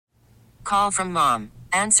Call from mom.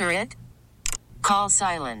 Answer it. Call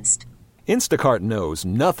silenced. Instacart knows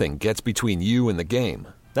nothing gets between you and the game.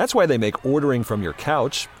 That's why they make ordering from your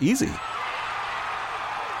couch easy.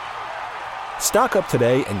 Stock up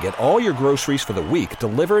today and get all your groceries for the week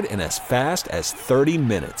delivered in as fast as 30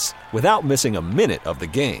 minutes without missing a minute of the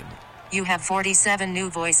game. You have 47 new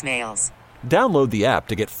voicemails. Download the app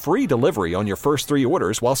to get free delivery on your first 3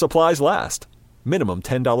 orders while supplies last. Minimum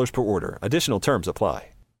 $10 per order. Additional terms apply.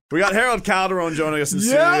 We got Harold Calderon joining us in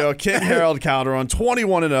studio. King Harold Calderon,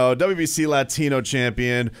 21-0, WBC Latino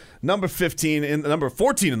champion, number 14 in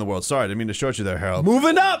the world. Sorry, I didn't mean to short you there, Harold.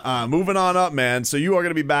 Moving up. Moving on up, man. So you are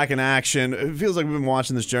going to be back in action. It feels like we've been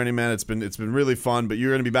watching this journey, man. It's been really fun, but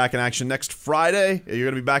you're going to be back in action next Friday.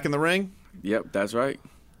 You're going to be back in the ring? Yep, that's right.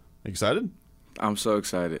 Excited? I'm so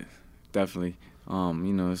excited. Definitely.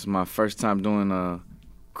 It's my first time doing a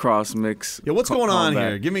cross mix. Yeah, what's going on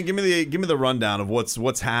here? Give me the rundown of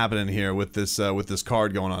what's happening here with this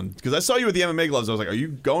card going on. Because I saw you with the MMA gloves. I was like, are you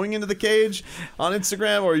going into the cage on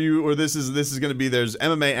Instagram, or this is going to be there's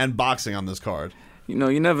MMA and boxing on this card? You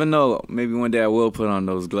never know. Maybe one day I will put on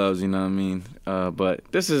those gloves. You know what I mean? But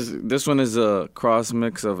this one is a cross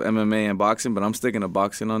mix of MMA and boxing. But I'm sticking to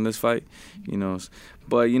boxing on this fight.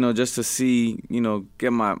 But just to see,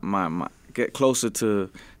 get get closer to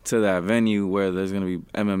that venue where there's going to be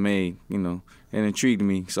MMA, it intrigued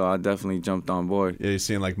me, so I definitely jumped on board. Yeah, you're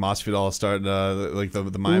seeing like Masvidal start like the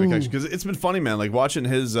Miami connection, because it's been funny, man. Like watching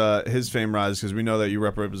his fame rise, because we know that you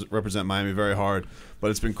represent Miami very hard, but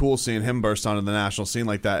it's been cool seeing him burst onto the national scene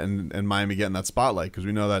like that, and Miami getting that spotlight, because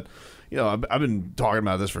we know that. I've been talking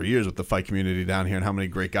about this for years with the fight community down here and how many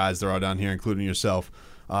great guys there are down here, including yourself.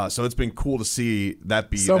 So it's been cool to see that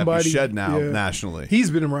be shed now nationally. He's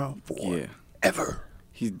been around forever.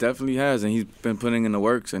 He definitely has, and he's been putting in the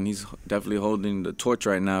works, and he's definitely holding the torch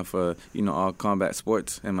right now for all combat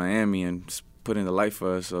sports in Miami and just putting the light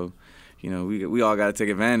for us. So, we all got to take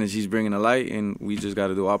advantage. He's bringing the light, and we just got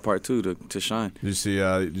to do our part too to shine. Did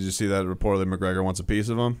you see that reportedly McGregor wants a piece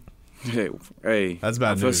of him? Hey, that's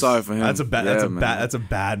bad news. I feel sorry for him. That's a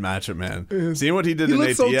bad matchup, man. Seeing what he did to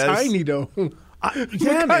Nate Diaz. He looks so tiny though.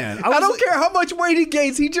 Man. I don't care how much weight he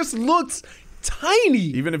gains. He just looks tiny.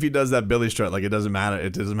 Even if he does that Billy strut, like it doesn't matter.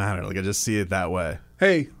 It doesn't matter. Like I just see it that way.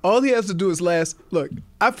 Hey, all he has to do is last. Look,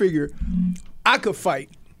 I figure I could fight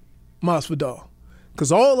Masvidal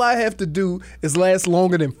because all I have to do is last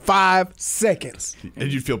longer than 5 seconds.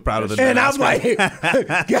 And you'd feel proud of the. And I'm like,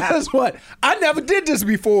 guess what? I never did this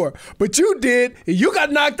before, but you did, and you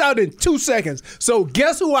got knocked out in 2 seconds. So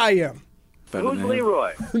guess who I am? Who's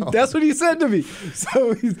Leroy? That's what he said to me.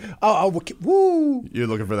 So he's, woo. You're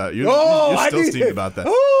looking for that. You're still steamed about that.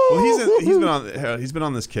 Well, he's been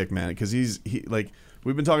on this kick, man, because we've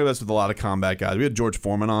been talking about this with a lot of combat guys. We had George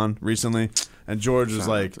Foreman on recently, and George was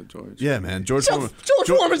like, yeah, man, George Foreman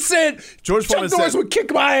said Chuck Norris would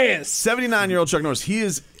kick my ass. 79-year-old Chuck Norris. He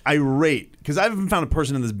is irate because I haven't found a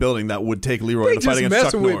person in this building that would take Leroy in a fight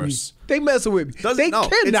against Chuck Norris. They messing with me.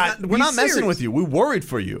 We're not messing with you. We're worried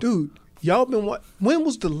for you, dude. Y'all been what? When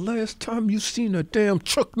was the last time you seen a damn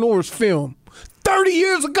Chuck Norris film? 30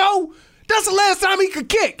 years ago? That's the last time he could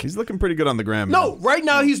kick. He's looking pretty good on the gram. No, right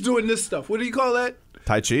now he's doing this stuff. What do you call that?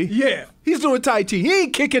 Tai Chi? Yeah, he's doing Tai Chi. He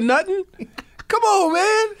ain't kicking nothing. Come on,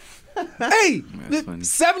 man. Hey,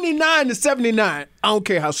 79 to 79. I don't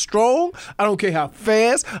care how strong. I don't care how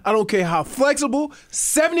fast. I don't care how flexible.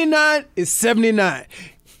 79 is 79.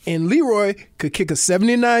 And Leroy could kick a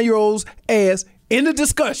 79-year-old's ass in the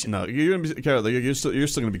discussion. No, you're still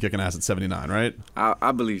going to be kicking ass at 79, right?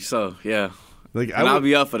 I believe so, yeah. I'll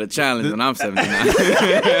be up for the challenge when I'm 79.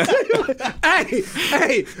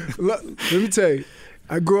 Hey, look, let me tell you.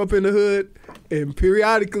 I grew up in the hood, and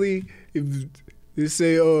periodically, if they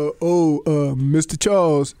say, Mr.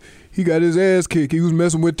 Charles, he got his ass kicked. He was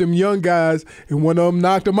messing with them young guys, and one of them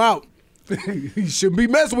knocked him out. You shouldn't be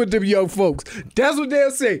messing with them young folks. That's what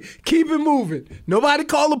they'll say. Keep it moving. Nobody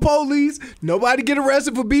call the police. Nobody get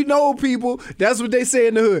arrested for beating old people. That's what they say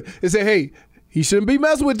in the hood. They say, hey, he shouldn't be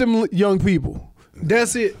messing with them young people.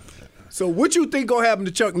 That's it. So what you think gonna happen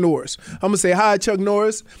to Chuck Norris? I'm gonna say, hi, Chuck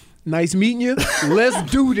Norris. Nice meeting you. Let's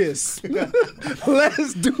do this.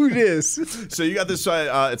 Let's do this. So you got this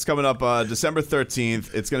fight. It's coming up December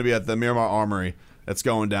 13th. It's going to be at the Miramar Armory. That's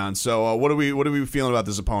going down. So what are we feeling about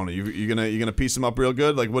this opponent? You gonna piece him up real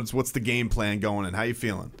good? Like what's the game plan going and how you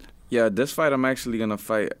feeling? Yeah, this fight I'm actually gonna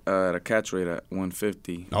fight at a catch weight at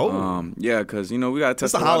 150. Oh, yeah, because we gotta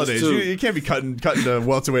test the holidays. You can't be cutting the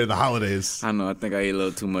welterweight at the holidays. I know. I think I ate a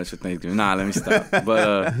little too much for Thanksgiving. Nah, let me stop.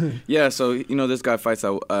 But yeah, so this guy fights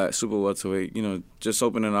at super welterweight. Just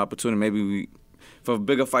opening an opportunity. Maybe we for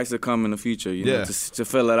bigger fights to come in the future. You Yeah. know, to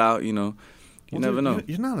fill it out. You know, you Well, never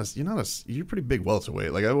dude, know. You're pretty big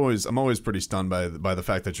welterweight. Like I'm always pretty stunned by the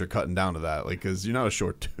fact that you're cutting down to that. Like, because you're not a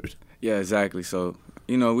short dude. Yeah, exactly. So,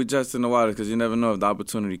 you know, we just in the water because you never know if the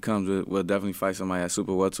opportunity comes. We'll definitely fight somebody at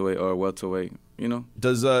super welterweight or welterweight. You know.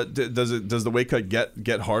 Does the weight cut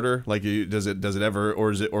get harder? Like, does it ever,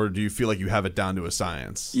 or do you feel like you have it down to a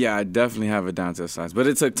science? Yeah, I definitely have it down to a science, but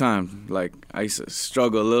it took time. Like I used to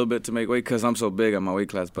struggle a little bit to make weight because I'm so big at my weight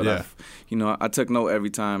class. But Yeah. I took note every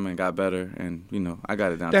time and got better, and I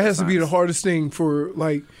got it down. That has to be the hardest thing for,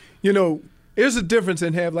 like, there's a difference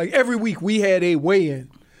in every week we had a weigh-in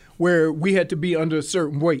where we had to be under a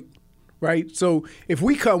certain weight, right? So if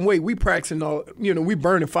we cut weight, we practicing we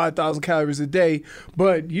burning 5,000 calories a day,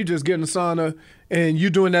 but you just get in the sauna and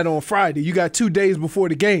you're doing that on Friday. You got 2 days before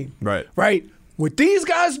the game. Right. Right? What these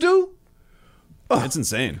guys do, It's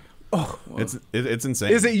insane. It's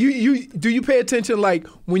insane. is it do you pay attention, like,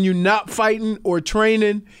 when you're not fighting or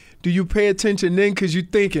training, do you pay attention then because you're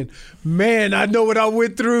thinking, man, I know what I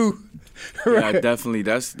went through? Right. Yeah, definitely.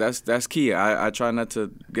 That's key. I try not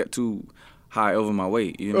to get too high over my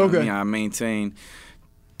weight. You know what I mean? I maintain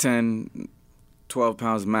 10, 12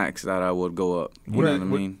 pounds max that I would go up. You know what I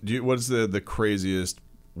mean? What's the craziest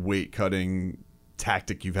weight cutting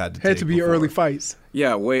tactic you've had to take Had to be before? early fights.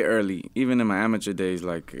 Yeah, way early. Even in my amateur days,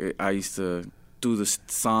 like I used to do the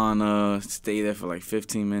sauna, stay there for like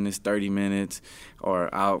 15 minutes, 30 minutes,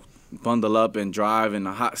 or I'll bundle up and drive in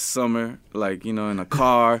the hot summer, like, in a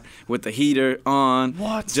car with the heater on.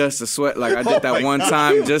 What? Just to sweat. Like I did that one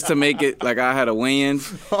time just to make it, like I had a weigh-in.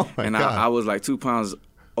 Oh my and God. I was like 2 pounds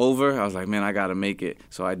over. I was like, man, I got to make it.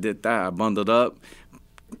 So I did that. I bundled up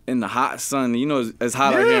in the hot sun. It's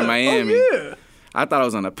hot out here in Miami. Oh, yeah. I thought I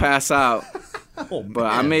was going to pass out. But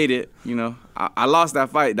I made it, I lost that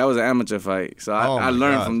fight. That was an amateur fight. So I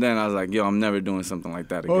learned God. from then. I was like, yo, I'm never doing something like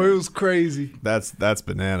that again. Oh, it was crazy. That's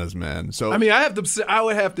bananas, man. So I mean, I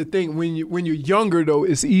would have to think when you're younger, though,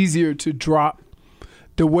 it's easier to drop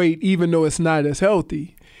the weight even though it's not as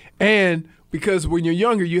healthy. And because when you're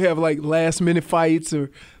younger, you have like last minute fights or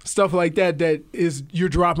stuff like that you're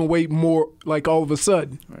dropping weight more like all of a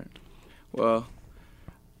sudden. Right. Well,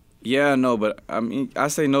 yeah, no, but I mean, I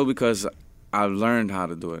say no because I've learned how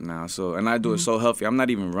to do it now. So, and I do it so healthy. I'm not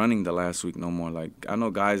even running the last week no more. Like, I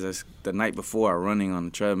know guys that's the night before are running on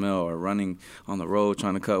the treadmill or running on the road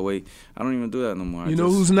trying to cut weight. I don't even do that no more. You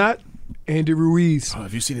know who's not? Andy Ruiz.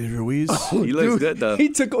 have you seen Andy Ruiz? He looks good though. He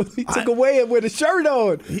took away with a shirt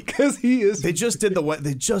on because he is. They just did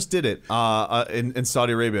it in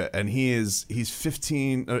Saudi Arabia, and he's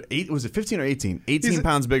 15 or 8. Was it 15 or 18? 18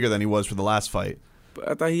 pounds bigger than he was for the last fight.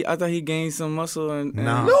 But I thought he gained some muscle and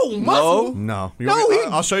No. No muscle. No, He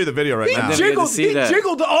I'll show you the video right He now. didn't get to jiggled. see He that.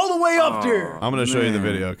 jiggled all the way up there. I'm gonna show you the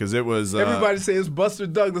video because it was. Everybody say it's Buster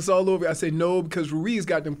Douglas all over. I say no because Ruiz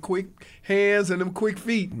got them quick hands and them quick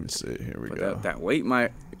feet. Let me see. Here we But go. that weight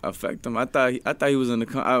might affect him. I thought he was in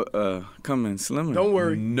the coming slimmer. Don't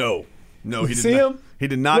worry. No, he did See not. him? He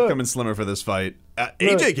did not Look. come in slimmer for this fight.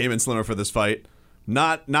 AJ came in slimmer for this fight.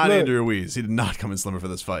 Not Look. Andy Ruiz. He did not come in slimmer for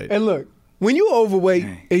this fight. And look, when you overweight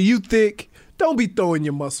and you thick, don't be throwing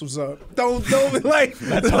your muscles up. Don't be like they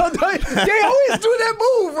always do that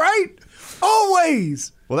move, right?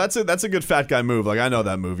 Always. Well, that's a good fat guy move. Like, I know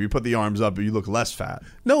that move. You put the arms up, but you look less fat.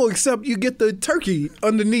 No, except you get the turkey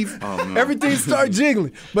underneath. no. Everything starts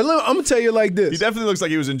jiggling. But look, I'm gonna tell you like He this. definitely looks like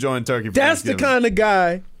he was enjoying turkey. For That's the Thanksgiving. kind of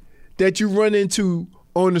guy that you run into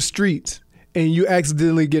on the streets and you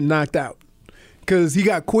accidentally get knocked out. Because he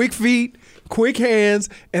got quick feet, quick hands,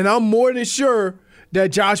 and I'm more than sure that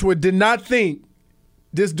Joshua did not think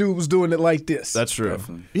this dude was doing it like this. That's true.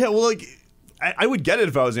 Definitely. Yeah, well, like I would get it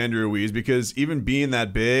if I was Andrew Ruiz because even being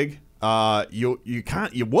that big, you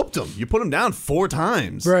whooped him. You put him down 4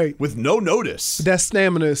 times, Right. with no notice. That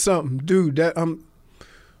stamina is something, dude.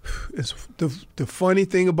 It's the funny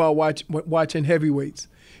thing about watching heavyweights.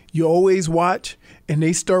 You always watch, and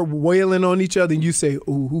they start wailing on each other, and you say,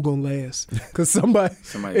 "Ooh, who gonna last?" Because somebody.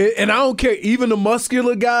 And I don't care. Even the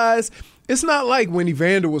muscular guys. It's not like when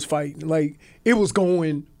Evander was fighting. Like it was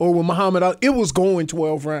going, or when Muhammad Ali, it was going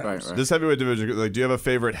 12 rounds. Right. This heavyweight division, like, do you have a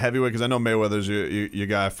favorite heavyweight? Because I know Mayweather's your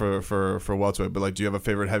guy for welterweight, but like, do you have a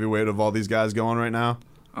favorite heavyweight of all these guys going right now?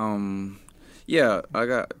 Yeah, I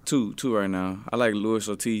got two right now. I like Luis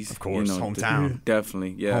Ortiz. Of course, hometown.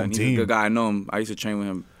 Definitely, yeah. Home And he's team. a good guy. I know him. I used to train with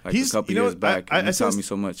him like a couple years back. And he taught me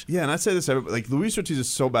so much. Yeah, and I say this, like Luis Ortiz is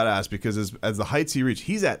so badass because as the heights he reached,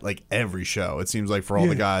 he's at like every show. It seems like for all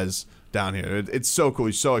the guys down here, it's so cool.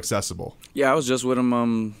 He's so accessible. Yeah, I was just with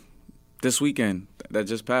him this weekend that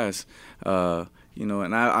just passed. And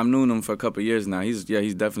I've known him for a couple of years now. He's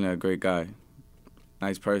definitely a great guy.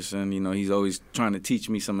 nice person. You know, he's always trying to teach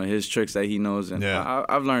me some of his tricks that he knows, and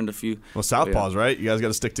I've learned a few. Well, southpaws, right? You guys got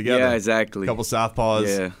to stick together. Yeah, exactly. A couple southpaws.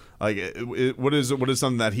 Yeah. Like, what is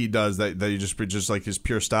something that he does that you just like his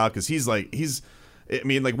pure style? Because I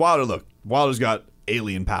mean, like Wilder's got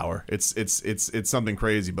alien power. It's something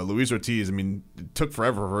crazy. But Luis Ortiz, I mean, it took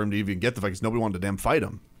forever for him to even get the fight because nobody wanted to damn fight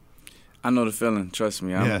him. I know the feeling. Trust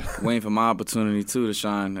me. I'm waiting for my opportunity too to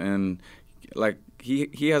shine. And like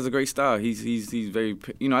he has a great style. He's very,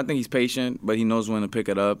 you know, I think he's patient, but he knows when to pick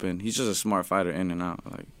it up, and he's just a smart fighter in and out.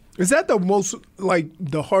 Like, is that the most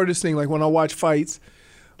the hardest thing? Like when I watch fights,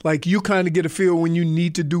 like you kind of get a feel when you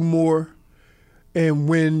need to do more, and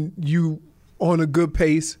when you on a good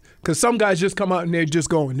pace. Because some guys just come out and they're just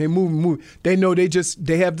going. They move. They know they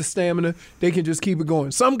have the stamina. They can just keep it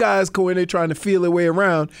going. Some guys go in there trying to feel their way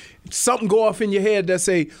around. Something go off in your head that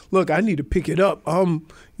say, look, I need to pick it up. I'm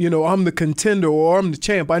the contender or I'm the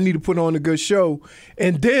champ. I need to put on a good show.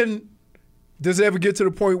 And then does it ever get to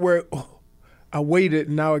the point where I waited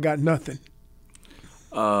and now I got nothing?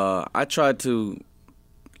 I try to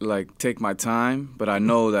take my time, but I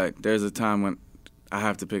know that there's a time when I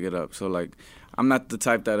have to pick it up. So I'm not the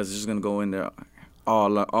type that is just gonna go in there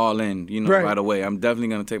all in, right away. I'm definitely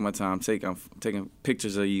gonna take my time. I'm taking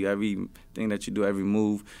pictures of you, everything that you do, every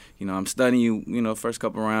move. I'm studying you, first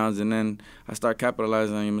couple rounds, and then I start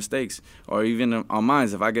capitalizing on your mistakes, or even on mine.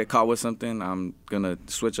 If I get caught with something, I'm gonna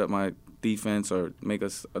switch up my defense or make a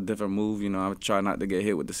different move. I try not to get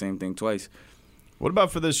hit with the same thing twice. What about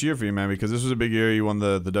for this year for you, man? Because this was a big year. You won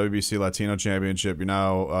the WBC Latino Championship. You're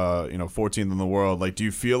now 14th in the world. Like, do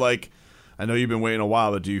you feel like, I know you've been waiting a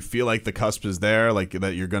while, but do you feel like the cusp is there, like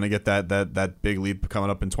that you're going to get that big leap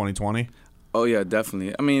coming up in 2020? Oh, yeah,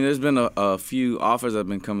 definitely. I mean, there's been a few offers that have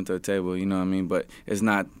been coming to the table, you know what I mean? But it's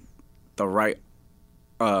not the right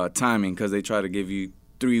timing because they try to give you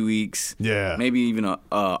 3 weeks, maybe even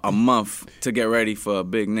a month to get ready for a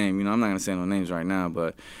big name. I'm not going to say no names right now,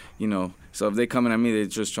 but, so if they coming at me, they're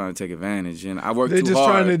just trying to take advantage. And I work too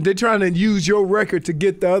hard. They're trying to use your record to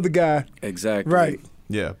get the other guy. Exactly. Right.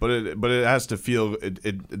 Yeah, but it has to feel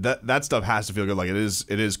that stuff has to feel good. Like it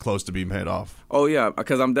is close to being paid off. Oh yeah,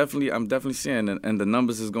 because I'm definitely seeing it, and the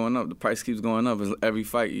numbers is going up. The price keeps going up every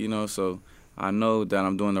fight. So I know that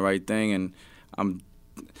I'm doing the right thing, and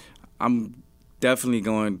I'm definitely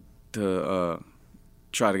going to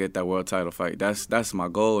try to get that world title fight. That's my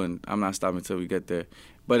goal, and I'm not stopping until we get there.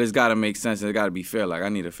 But it's got to make sense, and it got to be fair. Like, I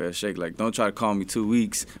need a fair shake. Like, don't try to call me 2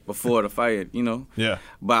 weeks before the fight, Yeah.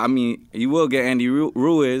 But, I mean, you will get Andy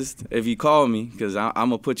Ruiz if you call me because I'm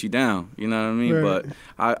going to put you down, you know what I mean? Right.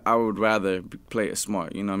 But I would rather play it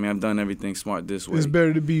smart, you know what I mean? I've done everything smart this way. It's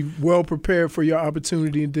better to be well prepared for your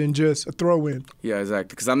opportunity than just a throw-in. Yeah,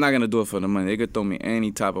 exactly, because I'm not going to do it for the money. They could throw me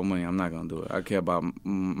any type of money. I'm not going to do it. I care about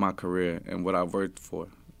my career and what I've worked for.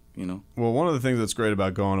 Well, one of the things that's great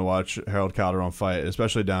about going to watch Harold Calderon fight,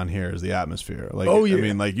 especially down here, is the atmosphere. Like, oh yeah, I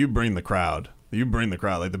mean, like you bring the crowd.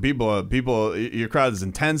 Like the people, your crowd is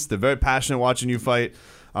intense. They're very passionate watching you fight.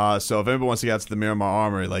 So if anybody wants to get out to the Miramar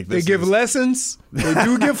Armory, like this, they give lessons. They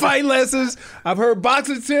do give fight lessons. I've heard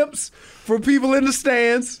boxing tips from people in the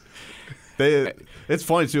stands. It's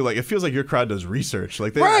funny too. Like it feels like your crowd does research.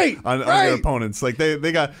 Like they on your opponents. Like they'll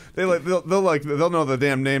know the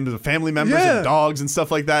damn names of family members and dogs and stuff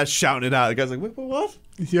like that, shouting it out. The guy's like, wait, what?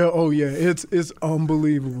 Yeah, oh yeah, it's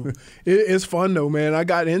unbelievable. It's fun though, man. I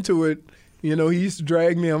got into it. He used to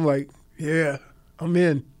drag me. I'm like, yeah, I'm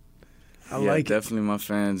in. I like definitely my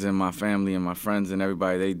fans and my family and my friends and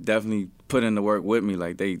everybody. They definitely put in the work with me.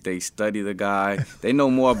 Like they study the guy. They know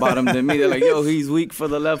more about him than me. They're like, yo, he's weak for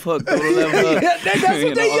the left hook. Throw the left hook. That's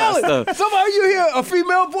what they yelling. Somehow you hear a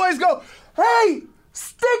female voice go, hey,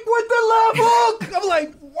 stick with the left hook. I'm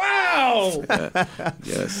like, wow.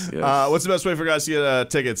 Yes. What's the best way for guys to get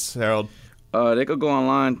tickets, Harold? They could go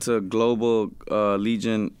online to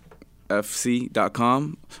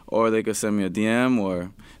globallegionfc.com, or they could send me a DM,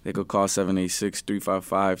 or they could call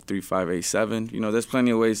 786-355-3587. There's plenty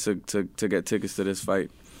of ways to get tickets to this fight.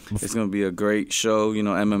 It's going to be a great show.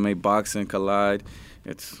 MMA, boxing, collide.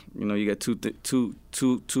 It's you get two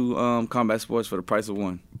combat sports for the price of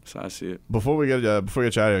one. That's how I see it. Before we get you out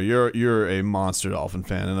of here, you're a monster Dolphin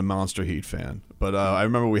fan and a monster Heat fan. But I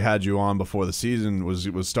remember we had you on before the season was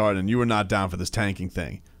starting, and you were not down for this tanking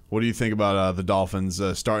thing. What do you think about the Dolphins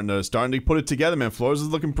starting to put it together, man? Flores is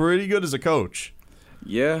looking pretty good as a coach.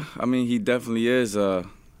 Yeah, I mean, he definitely is. I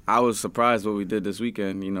was surprised what we did this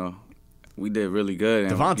weekend. We did really good.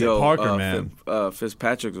 And, Devontae Parker, man.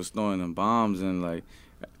 Fitzpatrick was throwing them bombs, and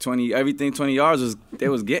 20 yards they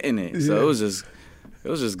was getting it. So it was just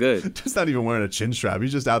good. Just not even wearing a chin strap.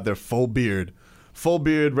 He's just out there full beard, full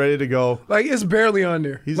beard, ready to go. Like it's barely on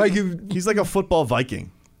there. He's like a football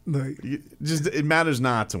Viking. Like It matters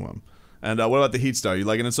not to him. And what about the Heat star? You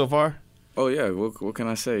liking it so far? Oh yeah, what can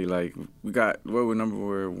I say? Like we got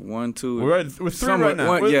we're 1, 2. We're 3 right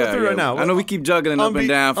now. We're 3 right now. I know we keep juggling up and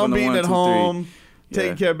down from the 1, 2, 3. At home,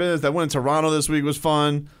 taking care of business. That win in Toronto this week was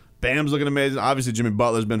fun. Bam's looking amazing. Obviously, Jimmy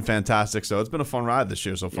Butler's been fantastic. So it's been a fun ride this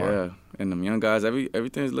year so far. Yeah, and them young guys,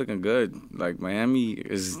 everything's looking good. Like Miami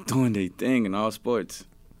is doing their thing in all sports.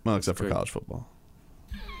 Well, except for college football.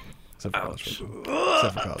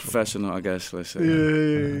 Professional, I guess, let's say.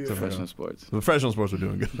 Yeah. Professional sports. Professional sports, we're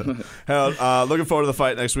doing good. Harold, looking forward to the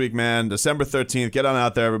fight next week, man. December 13th. Get on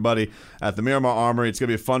out there, everybody, at the Miramar Armory. It's going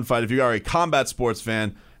to be a fun fight. If you are a combat sports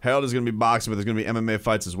fan, Harold is going to be boxing, but there's going to be MMA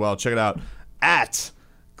fights as well. Check it out at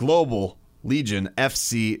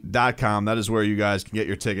globallegionfc.com. That is where you guys can get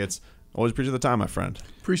your tickets. Always appreciate the time, my friend.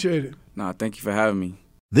 Appreciate it. Nah, thank you for having me.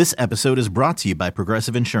 This episode is brought to you by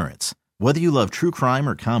Progressive Insurance. Whether you love true crime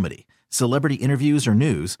or comedy, celebrity interviews or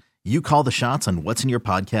news, you call the shots on what's in your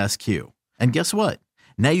podcast queue. And guess what?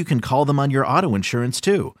 Now you can call them on your auto insurance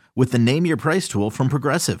too with the Name Your Price tool from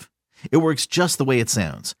Progressive. It works just the way it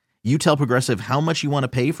sounds. You tell Progressive how much you want to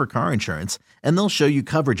pay for car insurance, and they'll show you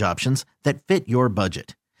coverage options that fit your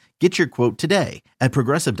budget. Get your quote today at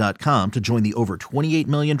Progressive.com to join the over 28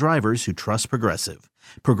 million drivers who trust Progressive.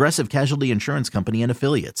 Progressive Casualty Insurance Company and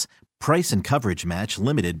Affiliates. Price and coverage match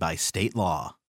limited by state law.